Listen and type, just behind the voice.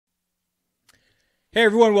Hey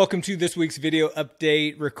everyone, welcome to this week's video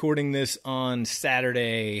update. Recording this on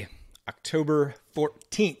Saturday, October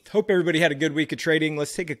 14th. Hope everybody had a good week of trading.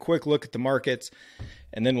 Let's take a quick look at the markets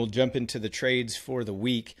and then we'll jump into the trades for the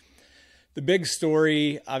week. The big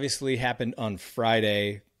story obviously happened on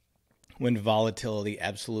Friday when volatility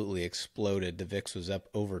absolutely exploded. The VIX was up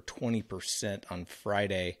over 20% on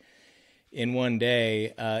Friday in one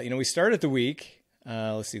day. We started the week.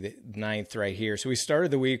 Let's see, the 9th right here. So we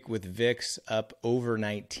started the week with VIX up over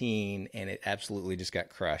 19, and it absolutely just got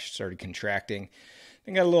crushed, started contracting.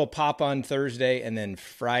 Then got a little pop on Thursday, and then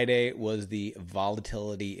Friday was the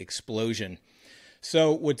volatility explosion.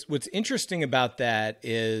 So what's interesting about that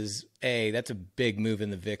is, that's a big move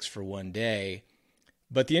in the VIX for one day.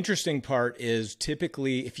 But the interesting part is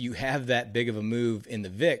typically if you have that big of a move in the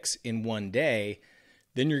VIX in one day,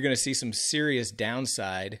 then you're going to see some serious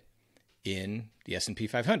downside in the S&P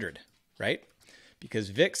 500, right? Because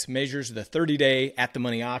VIX measures the 30-day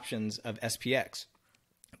at-the-money options of SPX.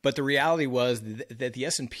 But the reality was that the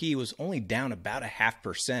S&P was only down about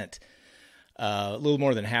 0.5%, a little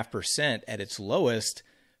more than 0.5% at its lowest,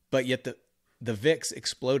 but yet the VIX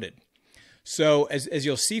exploded. So as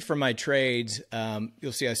you'll see from my trades,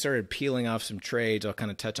 you'll see I started peeling off some trades. I'll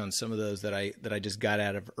kind of touch on some of those that I just got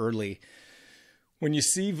out of early. When you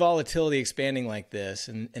see volatility expanding like this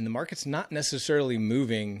and the market's not necessarily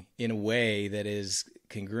moving in a way that is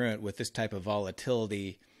congruent with this type of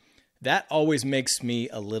volatility, that always makes me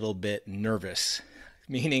a little bit nervous,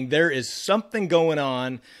 meaning there is something going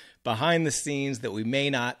on behind the scenes that we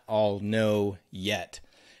may not all know yet.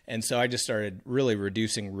 And so I just started really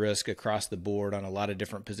reducing risk across the board on a lot of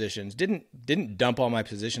different positions. Didn't dump all my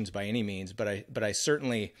positions by any means, but I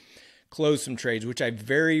certainly close some trades, which I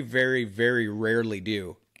very, very, very rarely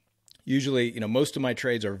do. Usually, most of my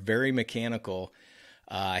trades are very mechanical.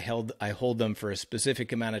 I hold them for a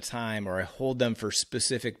specific amount of time, or I hold them for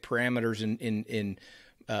specific parameters in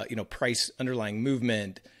price underlying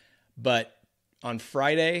movement. But on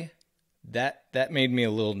Friday, that made me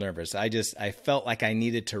a little nervous. I felt like I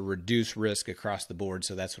needed to reduce risk across the board,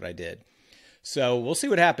 so that's what I did. So we'll see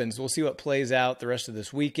what happens. We'll see what plays out the rest of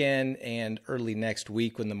this weekend and early next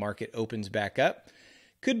week when the market opens back up.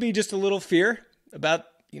 Could be just a little fear about,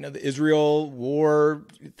 the Israel war,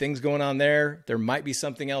 things going on there. There might be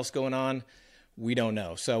something else going on. We don't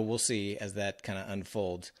know. So we'll see as that kind of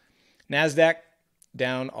unfolds. NASDAQ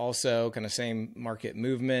down also, kind of same market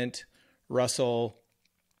movement. Russell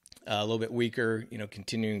a little bit weaker,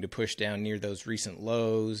 continuing to push down near those recent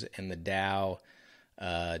lows, and the Dow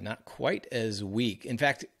not quite as weak. In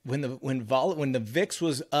fact, when the VIX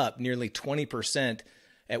was up nearly 20%,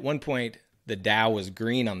 at one point the Dow was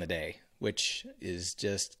green on the day, which is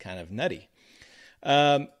just kind of nutty.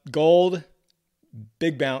 Gold,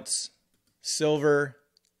 big bounce. Silver,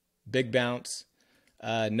 big bounce.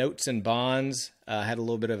 Notes and bonds had a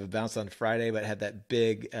little bit of a bounce on Friday, but had that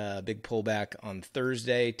big pullback on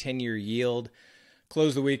Thursday. 10-year yield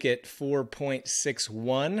closed the week at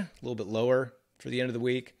 4.61, a little bit lower for the end of the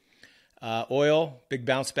week. Oil, big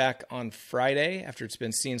bounce back on Friday after it's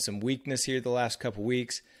been seeing some weakness here the last couple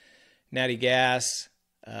weeks. Natty gas,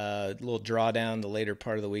 a little drawdown the later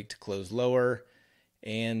part of the week to close lower.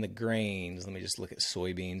 And the grains, let me just look at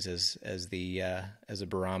soybeans as a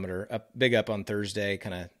barometer. Big up on Thursday,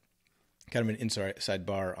 kind of an inside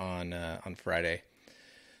bar on Friday.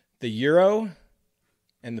 The euro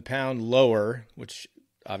and the pound lower, which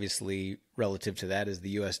obviously relative to that is the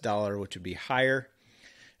US dollar, which would be higher.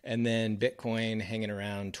 And then Bitcoin hanging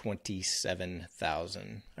around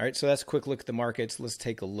 27,000. All right, so that's a quick look at the markets. Let's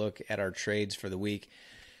take a look at our trades for the week.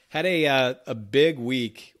 Had a big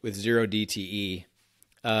week with 0DTE.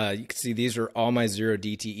 You can see these are all my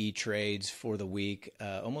 0DTE trades for the week.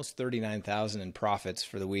 Almost 39,000 in profits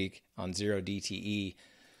for the week on 0DTE.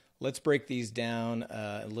 Let's break these down in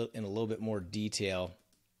a little bit more detail.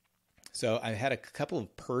 So I had a couple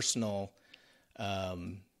of personal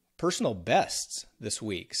bests this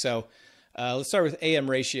week. So let's start with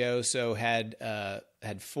AM ratio. So had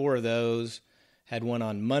 4 of those. Had one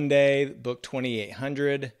on Monday, booked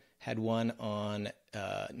 2,800. Had one on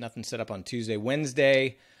nothing set up on Tuesday,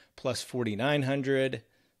 Wednesday, plus 4,900.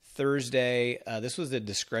 Thursday, this was the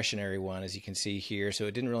discretionary one, as you can see here. So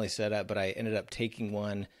it didn't really set up, but I ended up taking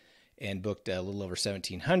one and booked a little over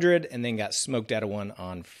 1,700, and then got smoked out of one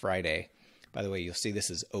on Friday. By the way, you'll see this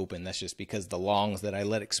is open. That's just because the longs that I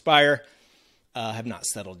let expire have not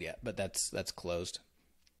settled yet, but that's closed.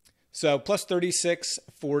 So plus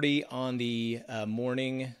 36.40 on the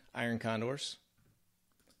morning iron condors.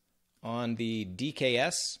 On the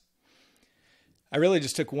DKS, I really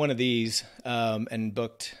just took one of these and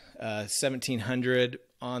booked 1,700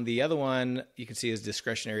 On the other one, you can see is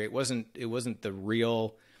discretionary. It wasn't the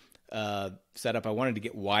real setup. I wanted to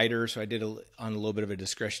get wider, so I did on a little bit of a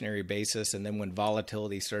discretionary basis. And then when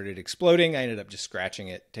volatility started exploding, I ended up just scratching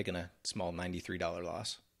it, taking a small $93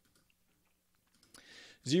 loss.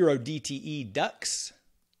 0 DTE ducks.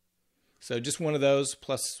 So just one of those,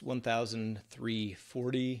 plus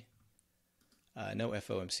 1,340. No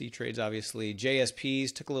FOMC trades, obviously.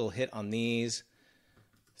 JSPs, took a little hit on these.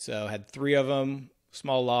 So had 3 of them,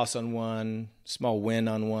 small loss on one, small win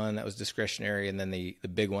on one. That was discretionary. And then the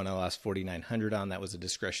big one I lost 4,900 on. That was a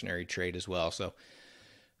discretionary trade as well. So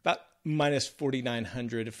about minus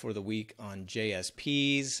 4,900 for the week on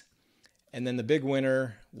JSPs. And then the big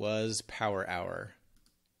winner was Power Hour.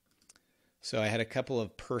 So I had a couple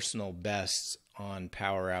of personal bests on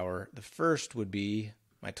Power Hour. The first would be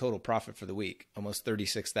my total profit for the week, almost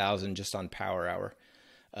 36,000 just on Power Hour.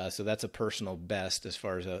 So that's a personal best as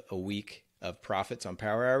far as a week of profits on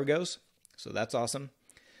Power Hour goes. So that's awesome.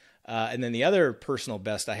 And then the other personal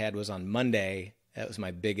best I had was on Monday. That was my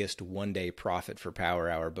biggest one-day profit for Power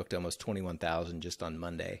Hour. Booked almost 21,000 just on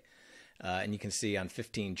Monday. And you can see on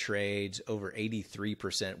 15 trades, over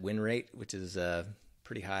 83% win rate, which is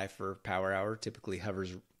pretty high for Power Hour. Typically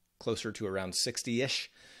hovers closer to around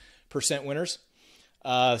 60-ish% winners.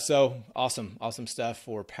 So awesome stuff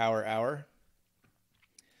for Power Hour.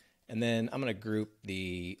 And then I'm going to group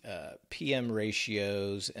the PM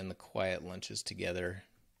ratios and the quiet lunches together.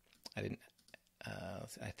 I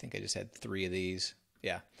think I just had 3 of these.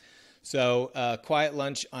 Yeah. So quiet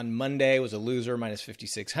lunch on Monday was a loser, minus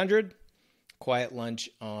 5,600. Quiet lunch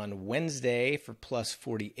on Wednesday for plus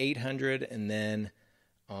 4,800. And then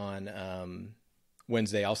on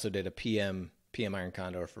Wednesday also did a PM Iron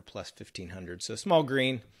Condor for plus 1,500. So small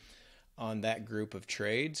green on that group of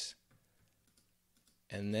trades.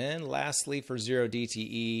 And then lastly for 0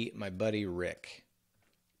 DTE, my buddy Rick.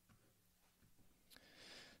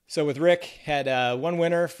 So with Rick, had one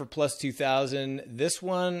winner for plus 2,000. This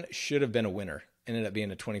one should have been a winner. Ended up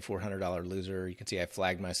being a $2,400 loser. You can see I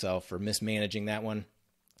flagged myself for mismanaging that one.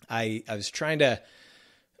 I was trying to...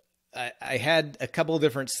 I had a couple of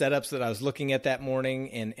different setups that I was looking at that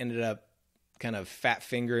morning and ended up kind of fat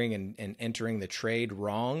fingering and entering the trade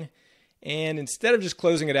wrong. And instead of just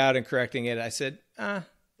closing it out and correcting it, I said,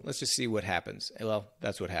 let's just see what happens. Well,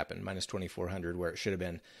 that's what happened. Minus 2,400 where it should have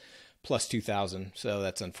been plus 2,000. So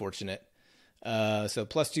that's unfortunate. So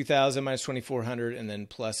plus 2,000 minus 2,400 and then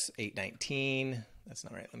plus 819. That's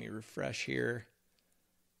not right. Let me refresh here.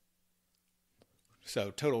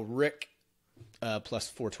 So total Rick plus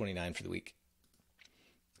 429 for the week.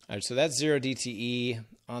 All right, so that's 0 DTE.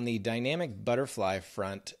 On the dynamic butterfly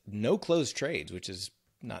front, no closed trades, which is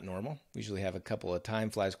not normal. We usually have a couple of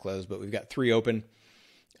time flies closed, but we've got 3 open.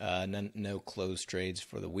 No closed trades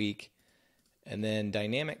for the week. And then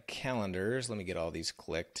dynamic calendars. Let me get all these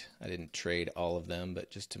clicked. I didn't trade all of them,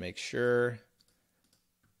 but just to make sure,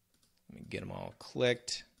 let me get them all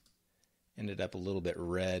clicked. Ended up a little bit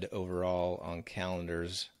red overall on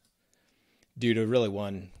calendars due to really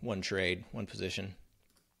one trade, one position.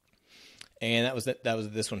 And that was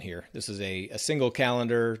this one here. This is a single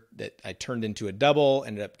calendar that I turned into a double,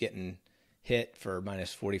 ended up getting hit for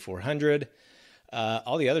minus 4,400.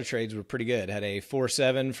 All the other trades were pretty good. Had a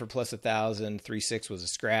 4-7 for plus 1,000, 3-6 was a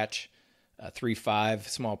scratch, 3-5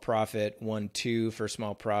 small profit, 1-2 for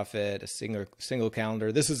small profit, a single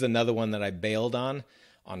calendar. This is another one that I bailed on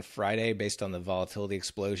Friday based on the volatility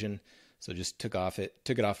explosion. So just took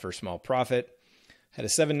it off for a small profit. Had a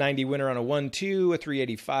 790 winner on a 1-2, a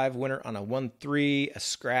 385 winner on a 1-3, a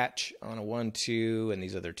scratch on a 1-2, and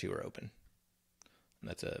these other 2 are open. And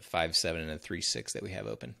that's a 5-7 and a 3-6 that we have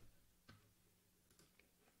open.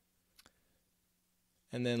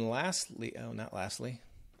 And then lastly,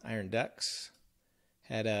 Iron Ducks.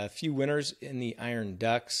 Had a few winners in the Iron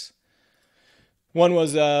Ducks. One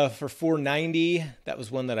was for 490. That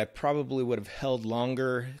was one that I probably would have held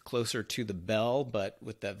longer, closer to the bell, but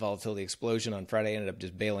with that volatility explosion on Friday, I ended up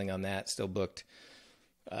just bailing on that. Still booked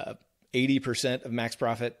 80% of max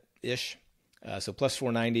profit-ish. So plus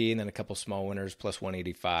 490, and then a couple small winners, plus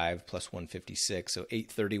 185, plus 156. So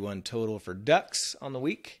 831 total for Ducks on the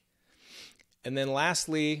week. And then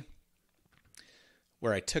lastly,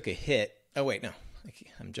 where I took a hit. Oh, wait, no.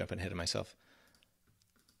 I'm jumping ahead of myself.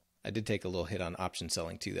 I did take a little hit on option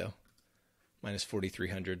selling too, though. Minus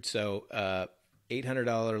 4,300. So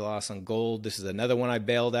 $800 loss on gold. This is another one I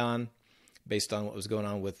bailed on based on what was going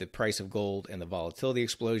on with the price of gold and the volatility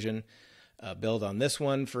explosion. Bailed on this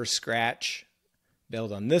one for a scratch.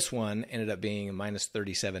 Bailed on this one. Ended up being a minus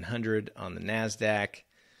 3,700 on the NASDAQ.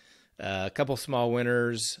 A couple small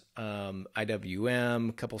winners, IWM.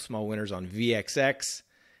 A couple small winners on VXX.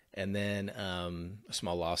 and then a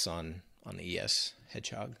small loss on the ES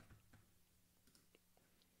Hedgehog.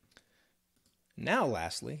 Now,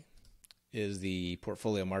 lastly, is the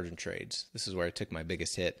portfolio margin trades. This is where I took my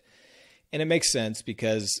biggest hit. And it makes sense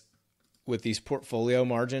because with these portfolio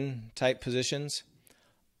margin type positions,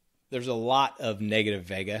 there's a lot of negative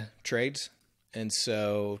Vega trades. And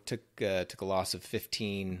so took a loss of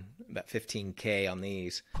about 15K on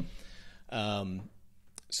these.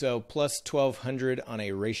 So plus 1,200 on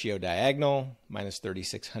a ratio diagonal, minus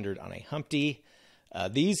 3,600 on a Humpty.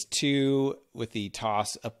 These two with the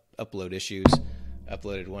toss upload issues,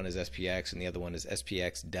 uploaded one as SPX and the other one is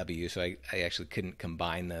SPXW. So I actually couldn't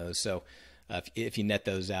combine those. So if you net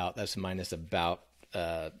those out, that's minus about,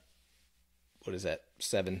 what is that?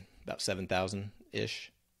 About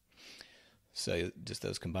 7,000-ish. So just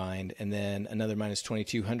those combined. And then another minus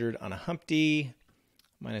 2,200 on a Humpty,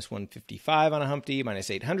 minus 155 on a Humpty,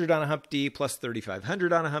 minus 800 on a Humpty, plus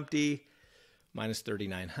 3,500 on a Humpty, minus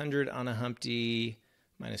 3,900 on a Humpty,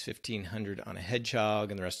 minus 1,500 on a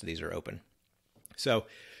Hedgehog, and the rest of these are open. So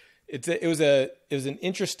it was an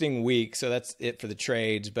interesting week. So that's it for the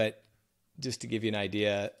trades. But just to give you an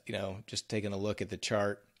idea, just taking a look at the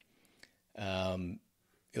chart,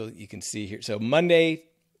 you can see here. So Monday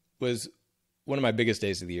was one of my biggest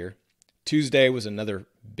days of the year. Tuesday was another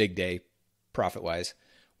big day profit-wise.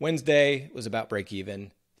 Wednesday was about break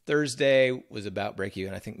even. Thursday was about break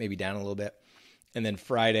even. I think maybe down a little bit. And then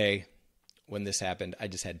Friday, when this happened, I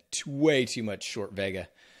just had way too much short Vega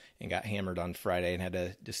and got hammered on Friday and had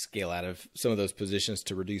to just scale out of some of those positions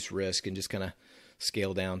to reduce risk and just kind of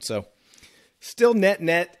scale down. So still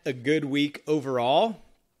net a good week overall.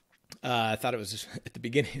 I thought it was just at the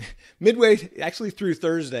beginning, midway, actually through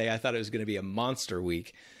Thursday, I thought it was going to be a monster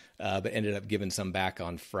week, but ended up giving some back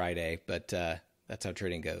on Friday. But that's how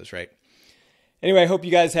trading goes, right? Anyway, I hope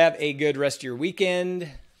you guys have a good rest of your weekend.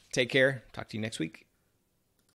 Take care. Talk to you next week.